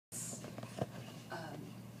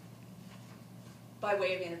by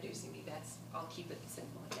way of introducing me, I'll keep it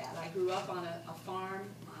simple at that. I grew up on a farm.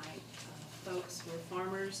 My folks were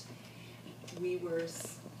farmers. We were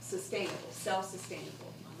sustainable,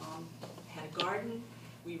 self-sustainable. My mom had a garden.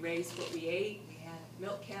 We raised what we ate. We had a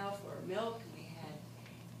milk cow for our milk. We had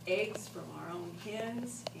eggs from our own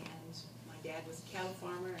hens. And my dad was a cattle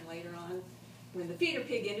farmer. And later on, when the feeder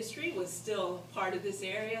pig industry was still part of this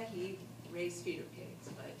area, he raised feeder pigs.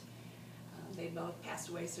 But they both passed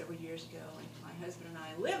away several years ago. And my husband and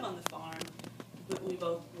I live on the farm, but we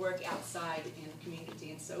both work outside in the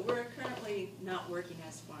community. And so we're currently not working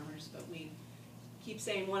as farmers, but we keep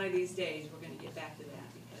saying one of these days we're going to get back to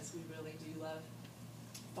that because we really do love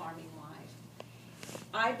farming life.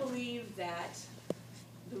 I believe that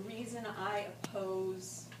the reason I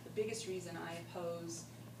oppose, the biggest reason I oppose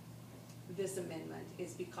this amendment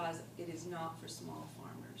is because it is not for small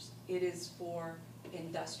farmers. It is for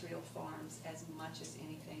industrial farms as much as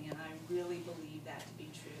anything, and I really believe that to be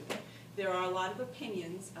true. There are a lot of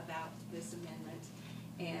opinions about this amendment,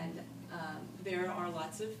 and there are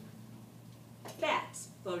lots of facts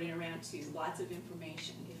floating around too, lots of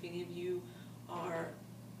information. If any of you are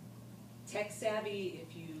tech savvy,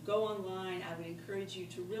 if you go online, I would encourage you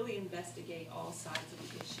to really investigate all sides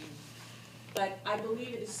of the issue. But I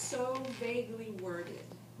believe it is so vaguely worded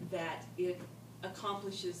that it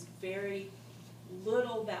accomplishes very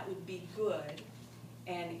little that would be good,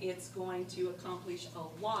 and it's going to accomplish a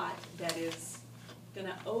lot that is going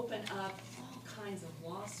to open up all kinds of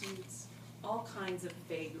lawsuits, all kinds of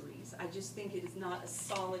vagaries. I just think it is not a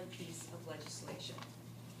solid piece of legislation.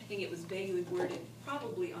 I think it was vaguely worded,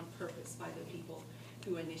 probably on purpose by the people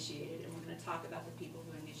who initiated it, and we're going to talk about the people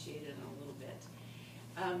who initiated it in a little bit.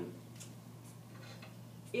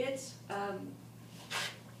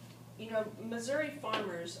 You know, Missouri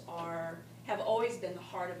farmers have always been the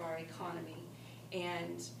heart of our economy,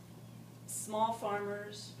 and small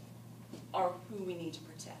farmers are who we need to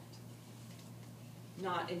protect,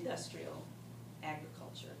 not industrial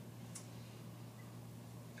agriculture.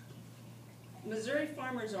 Missouri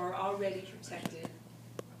farmers are already protected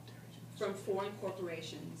from foreign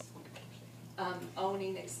corporations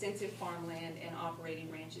owning extensive farmland and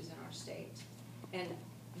operating ranches in our state. And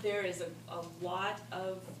there is a lot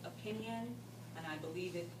of opinion, and I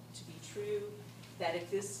believe it to be true, that if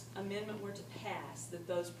this amendment were to pass, that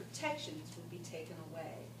those protections would be taken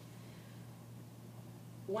away.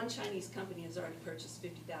 One Chinese company has already purchased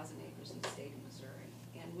 50,000 acres in the state of Missouri,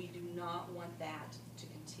 and we do not want that to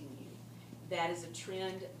continue. That is a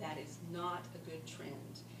trend. That is not a good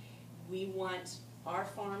trend. We want our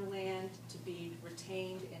farmland to be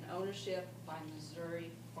retained in ownership by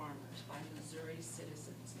Missouri farmers, by Missouri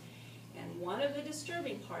citizens. And one of the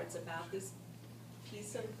disturbing parts about this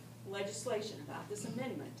piece of legislation, about this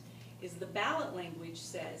amendment, is the ballot language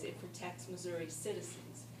says it protects Missouri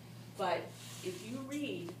citizens. But if you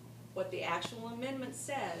read what the actual amendment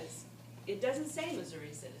says, it doesn't say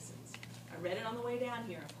Missouri citizens. I read it on the way down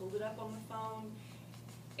here. I pulled it up on the phone,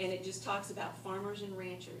 and it just talks about farmers and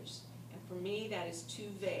ranchers. And for me, that is too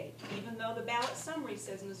vague. Even though the ballot summary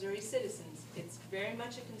says Missouri citizens, it's very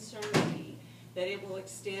much a concern to me that it will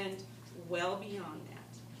extend well beyond that.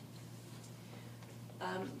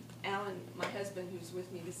 Alan, my husband, who's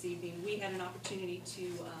with me this evening, we had an opportunity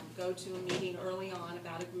to go to a meeting early on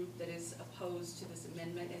about a group that is opposed to this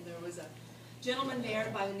amendment, and there was a gentleman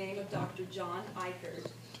there by the name of Dr. John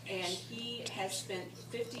Eichert, and he has spent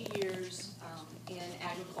 50 years in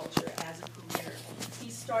agriculture as a career.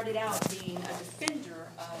 He started out being a defender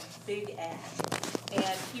of big ag,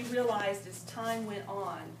 and he realized as time went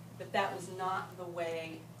on that that was not the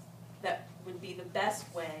way that would be the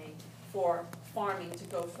best way for farming to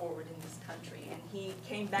go forward in this country. And he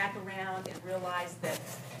came back around and realized that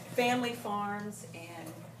family farms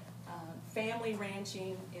and family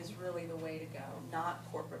ranching is really the way to go, not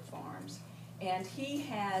corporate farms. And he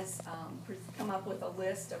has come up with a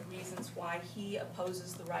list of reasons why he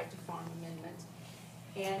opposes the Right to Farm Amendment.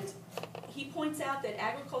 And he points out that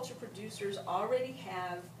agriculture producers already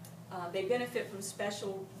have, they benefit from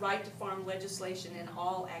special right to farm legislation in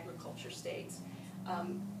all agriculture states.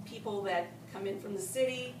 People that come in from the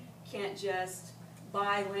city can't just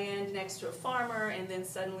buy land next to a farmer and then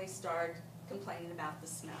suddenly start complaining about the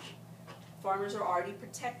smell. Farmers are already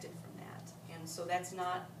protected from that, and so that's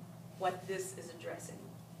not what this is addressing.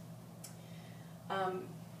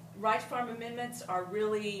 Right to farm amendments are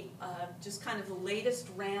really just kind of the latest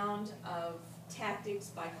round of tactics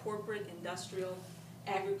by corporate industrial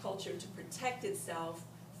agriculture to protect itself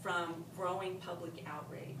from growing public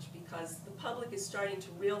outrage, because the public is starting to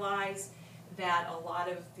realize that a lot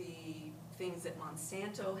of the things that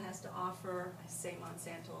Monsanto has to offer, I say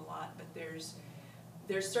Monsanto a lot, but there's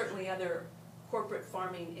There's certainly other corporate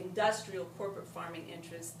farming, industrial corporate farming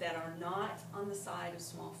interests that are not on the side of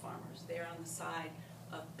small farmers. They're on the side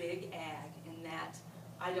of big ag, and that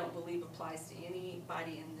I don't believe applies to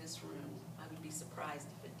anybody in this room. I would be surprised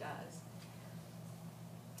if it does.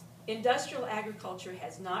 Industrial agriculture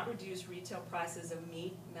has not reduced retail prices of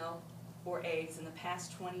meat, milk, or eggs in the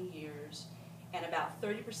past 20 years, and about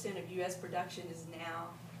 30% of U.S. production is now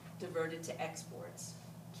diverted to exports,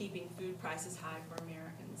 keeping food prices high for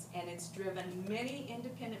Americans. And it's driven many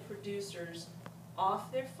independent producers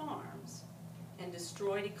off their farms and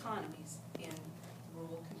destroyed economies in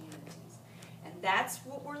rural communities. And that's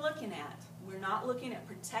what we're looking at. We're not looking at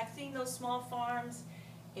protecting those small farms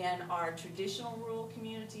in our traditional rural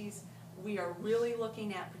communities. We are really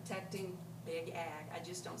looking at protecting big ag. I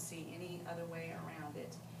just don't see any other way around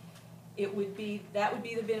it. That would be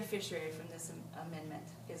the beneficiary from this amendment,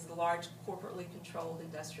 is the large corporately controlled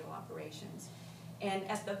industrial operations. And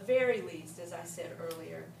at the very least, as I said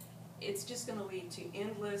earlier, it's just going to lead to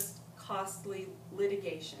endless, costly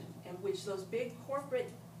litigation in which those big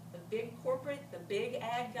corporate, the big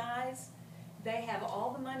ag guys, they have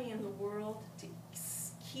all the money in the world to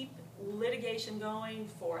keep litigation going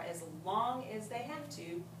for as long as they have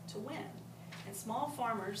to win. And small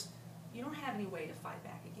farmers, you don't have any way to fight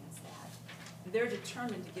back against that. They're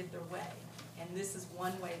determined to get their way, and this is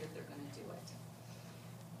one way that they're going to do it.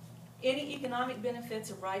 Any economic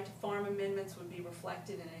benefits of right to farm amendments would be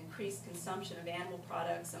reflected in an increased consumption of animal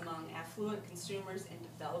products among affluent consumers in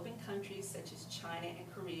developing countries such as China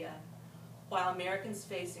and Korea, while Americans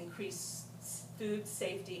face increased food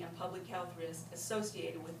safety and public health risks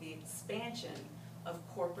associated with the expansion of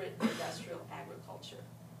corporate industrial agriculture.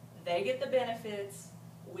 They get the benefits,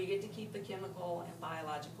 we get to keep the chemical and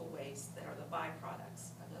biological waste that are the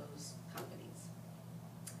byproducts of those companies.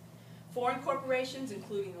 Foreign corporations,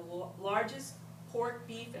 including the largest pork,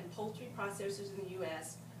 beef, and poultry processors in the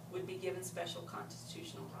U.S., would be given special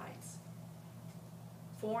constitutional rights.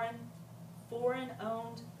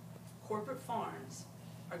 Foreign-owned corporate farms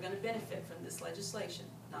are going to benefit from this legislation,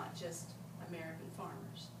 not just American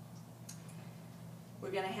farmers.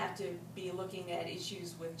 We're going to have to be looking at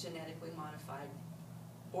issues with genetically modified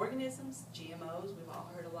organisms, GMOs, we've all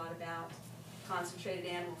heard a lot about, concentrated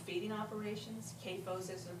animal feeding operations, CAFOs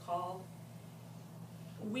as they're called.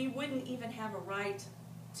 We wouldn't even have a right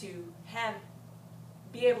to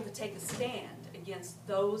be able to take a stand against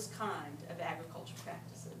those kind of agricultural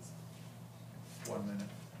practices. 1 minute.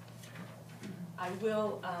 I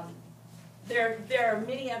will, there are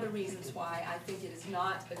many other reasons why I think it is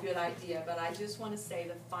not a good idea, but I just want to say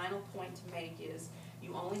the final point to make is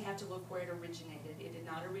you only have to look where it originated. It did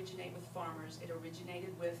not originate with farmers. It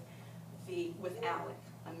originated with ALEC,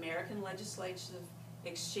 American Legislative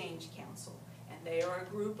Exchange Council. And they are a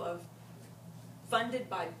group funded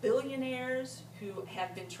by billionaires who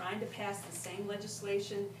have been trying to pass the same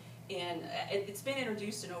legislation it's been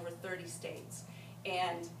introduced in over 30 states.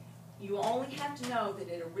 And you only have to know that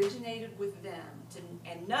it originated with them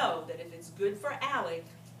and know that if it's good for ALEC,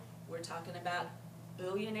 we're talking about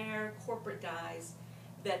billionaire corporate guys,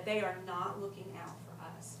 that they are not looking out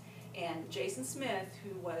for us. And Jason Smith,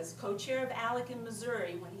 who was co-chair of ALEC in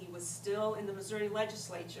Missouri when he was still in the Missouri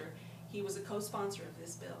legislature, he was a co-sponsor of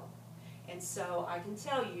this bill. And so I can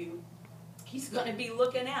tell you, he's going to be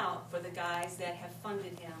looking out for the guys that have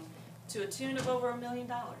funded him to a tune of over $1 million.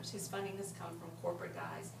 His funding has come from corporate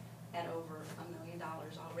guys at over $1 million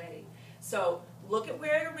already. So look at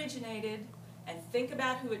where it originated and think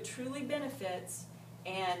about who it truly benefits,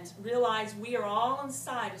 and realize we are all on the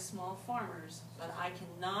side of small farmers, but I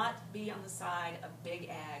cannot be on the side of big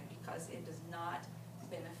ag because it does not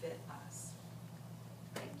benefit us.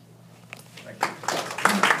 Thank you. Thank you.